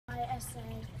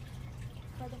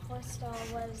for the fourth stall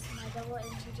was my double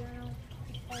entry journal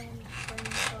and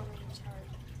brainstorming chart.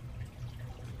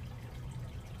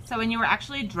 So when you were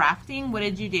actually drafting, what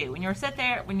did you do? When you were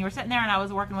sitting there and I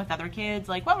was working with other kids,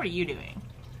 like what were you doing?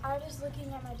 I was just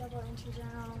looking at my double entry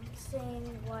journal, seeing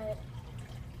what,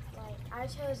 like, I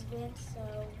chose Vince,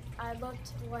 so I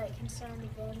looked what concerned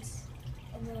Vince,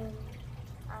 and then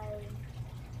I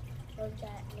wrote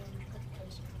that in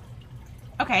preparation.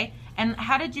 Okay, and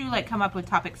how did you like come up with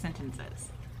topic sentences?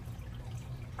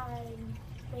 I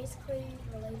basically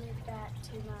related that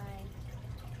to my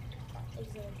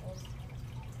examples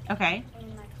Okay,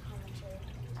 and my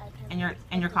commentary.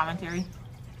 and your commentary.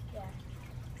 Yeah.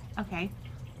 Okay,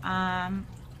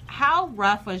 how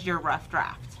rough was your rough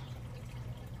draft?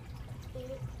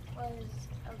 It was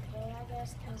okay, I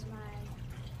guess, because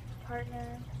my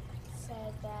partner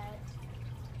said that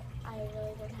I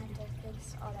really didn't have to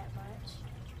fix all that much.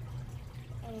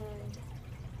 And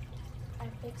I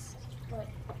fixed what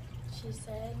she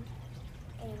said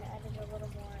and added a little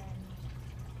more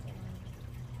and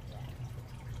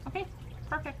yeah. Okay,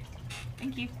 perfect.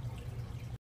 Thank you.